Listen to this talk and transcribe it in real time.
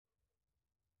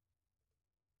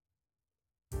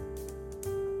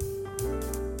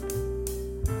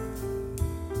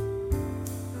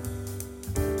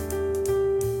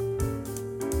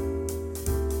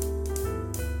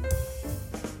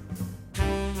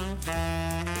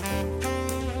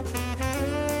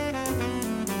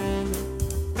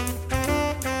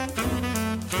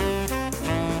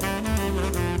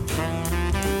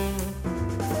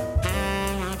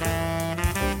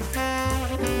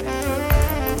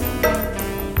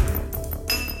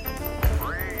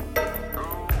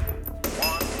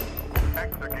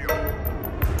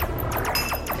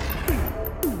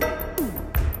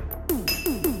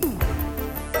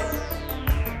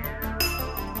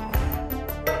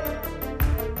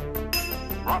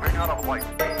dropping out of light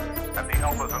speed at the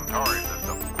Alpha Centauri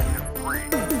system in 3,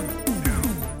 2,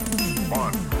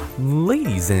 1.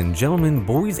 Ladies and gentlemen,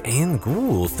 boys and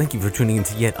ghouls, thank you for tuning in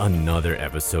to yet another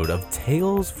episode of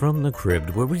Tales from the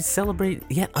Crypt, where we celebrate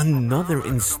yet another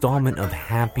installment of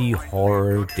Happy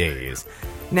Horror Days.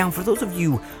 Now, for those of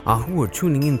you who are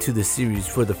tuning into the series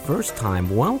for the first time,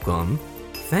 welcome.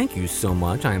 Thank you so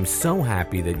much. I am so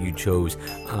happy that you chose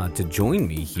to join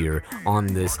me here on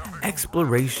this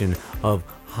exploration of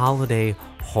holiday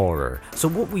horror. So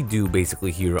what we do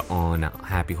basically here on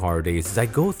Happy Horror Days is I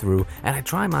go through and I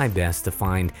try my best to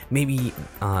find maybe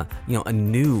a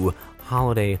new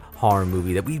holiday horror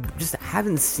movie that we just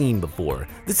haven't seen before.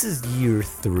 This is year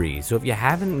 3, so if you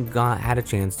haven't had a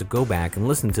chance to go back and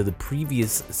listen to the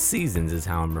previous seasons, is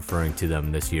how I'm referring to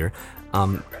them this year,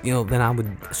 then I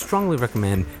would strongly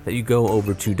recommend that you go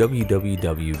over to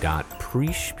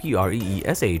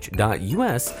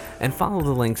www.preesh.us and follow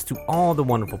the links to all the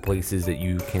wonderful places that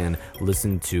you can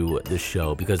listen to the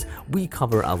show, because we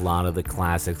cover a lot of the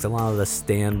classics, a lot of the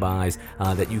standbys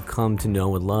that you come to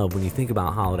know and love when you think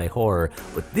about holiday horror.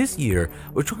 But this year,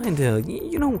 we're trying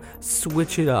to,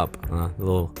 switch it up.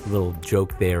 Little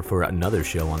joke there for another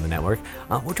show on the network.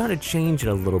 We're trying to change it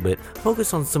a little bit,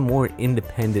 focus on some more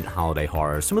independent holiday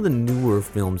horror, some of the newer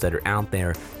films that are out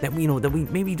there that we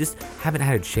maybe just haven't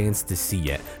had a chance to see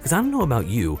yet. Because I don't know about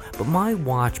you, but my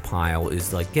watch pile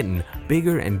is like getting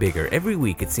bigger and bigger. Every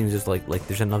week it seems just like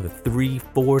there's another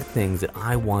 3-4 things that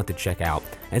I want to check out,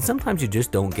 and sometimes you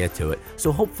just don't get to it.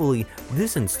 So hopefully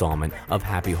this installment of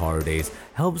Happy Horror Days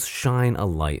helps shine a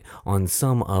light on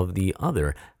some of the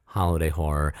other holiday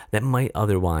horror that might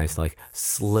otherwise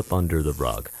slip under the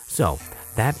rug. So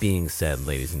that being said,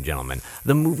 ladies and gentlemen,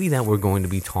 the movie that we're going to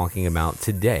be talking about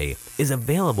today is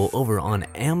available over on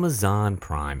Amazon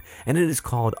Prime, and it is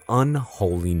called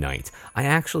Unholy Night. I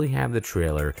actually have the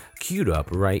trailer queued up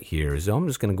right here, so I'm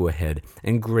just going to go ahead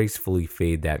and gracefully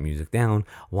fade that music down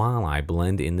while I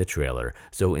blend in the trailer.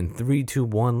 So in 3, 2,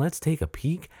 1, let's take a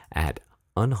peek at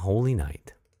Unholy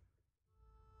Night.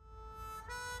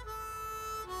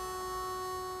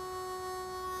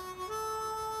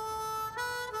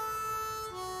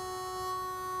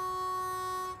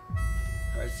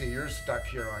 I see you're stuck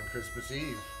here on Christmas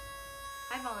Eve.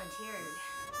 I volunteered.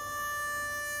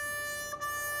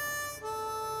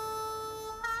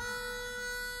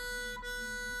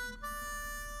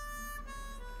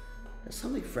 Has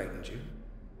something frightened you?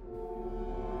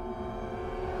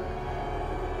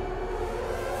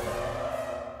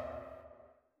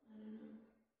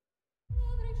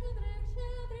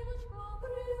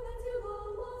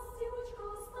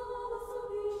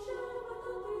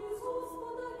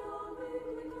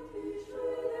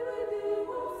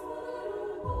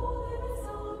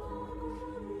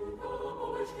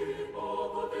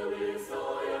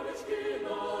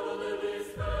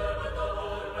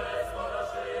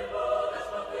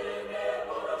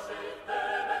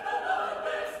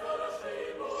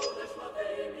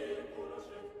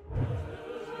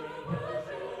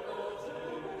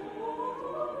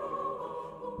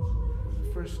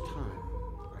 First time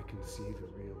I can see the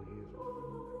real you.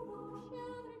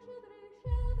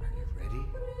 Are you ready?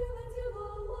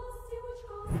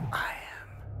 I am.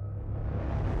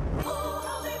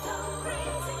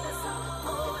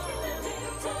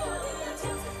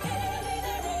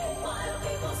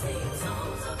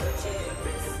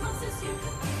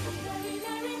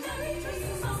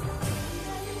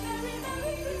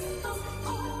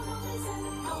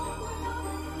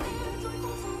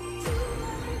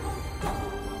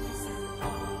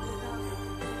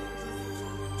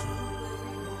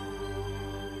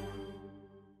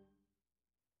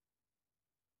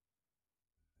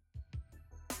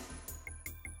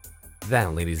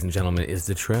 That, ladies and gentlemen, is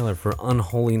the trailer for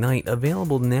Unholy Night,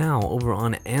 available now over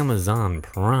on Amazon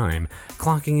Prime,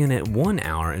 clocking in at 1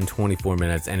 hour and 24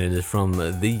 minutes, and it is from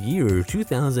the year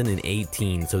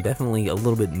 2018, so definitely a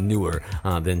little bit newer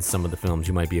than some of the films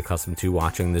you might be accustomed to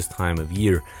watching this time of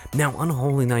year. Now,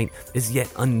 Unholy Night is yet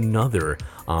another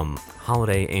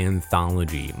holiday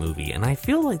anthology movie, and I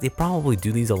feel like they probably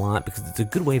do these a lot because it's a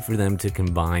good way for them to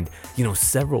combine,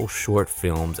 several short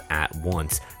films at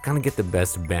once, kind of get the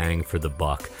best bang for the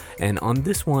buck. And on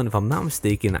this one, if I'm not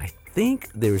mistaken, I think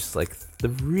there's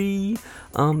 3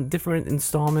 different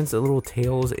installments, little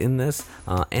tales in this,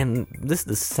 and this is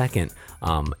the second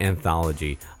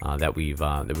anthology that we've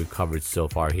covered so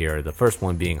far here. The first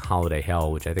one being Holiday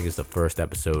Hell, which I think is the first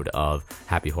episode of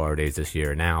Happy Horror Days this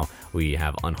year. Now we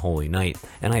have Unholy Night,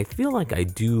 and I feel like I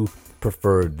do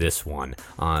prefer this one.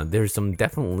 There's some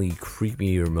definitely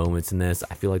creepier moments in this.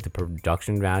 I feel like the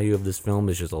production value of this film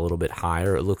is just a little bit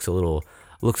higher. It looks a little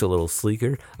looks a little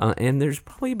sleeker, and there's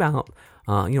probably about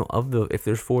if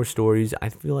there's 4 stories, I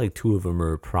feel like 2 of them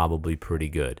are probably pretty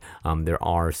good. There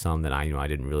are some that I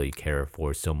didn't really care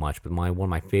for so much, but one of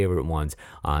my favorite ones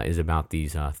is about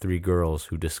these 3 girls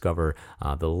who discover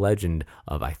the legend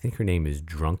of, I think her name is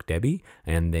Drunk Debbie,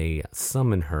 and they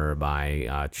summon her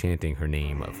by chanting her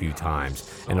name a few times.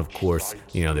 And of course,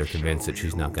 they're convinced that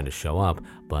she's not going to show up,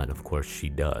 but of course she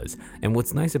does. And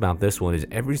what's nice about this one is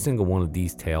every single one of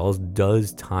these tales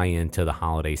does tie into the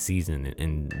holiday season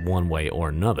in one way or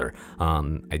another.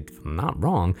 If I'm not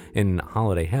wrong, in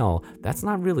Holiday Hell, that's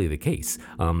not really the case.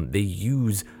 They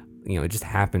use it just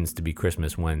happens to be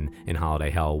Christmas in Holiday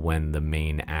Hell when the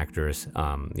main actress,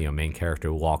 main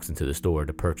character walks into the store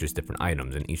to purchase different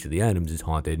items, and each of the items is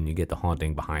haunted, and you get the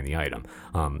haunting behind the item.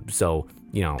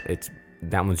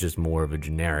 That one's just more of a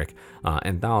generic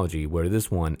anthology, where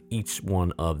this one, each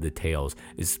one of the tales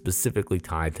is specifically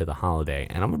tied to the holiday.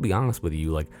 And I'm gonna be honest with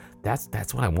you,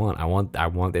 that's what I want. I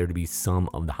want there to be some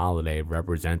of the holiday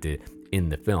represented in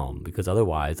the film, because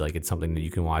otherwise, it's something that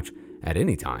you can watch at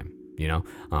any time.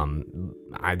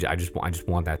 I just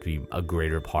want that to be a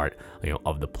greater part,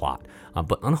 of the plot.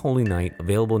 But Unholy Night,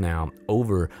 available now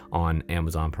over on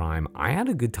Amazon Prime. I had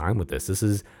a good time with this. This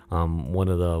is one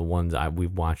of the ones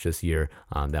we've watched this year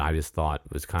that I just thought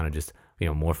was kind of just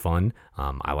more fun.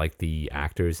 I like the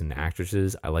actors and the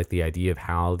actresses. I like the idea of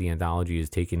how the anthology is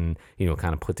taken,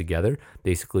 kind of put together.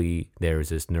 Basically, there's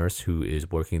this nurse who is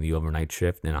working the overnight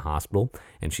shift in a hospital,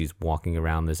 and she's walking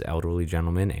around this elderly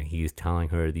gentleman, and he's telling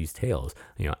her these tales,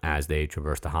 as they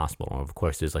traverse the hospital. And of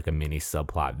course, there's a mini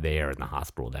subplot there in the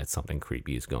hospital that something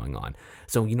creepy is going on.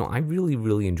 So, I really,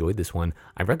 really enjoyed this one.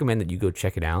 I recommend that you go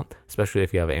check it out, especially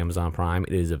if you have Amazon Prime.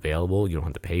 It is available. You don't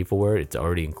have to pay for it. It's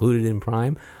already included in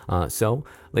Prime. So,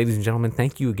 ladies and gentlemen,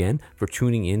 thank you again for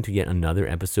tuning in to yet another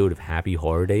episode of Happy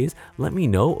Horror Days. Let me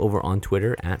know over on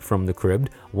Twitter @FromTheCrypt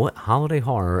what holiday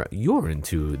horror you're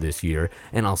into this year,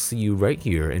 and I'll see you right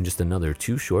here in just another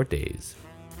 2 short days.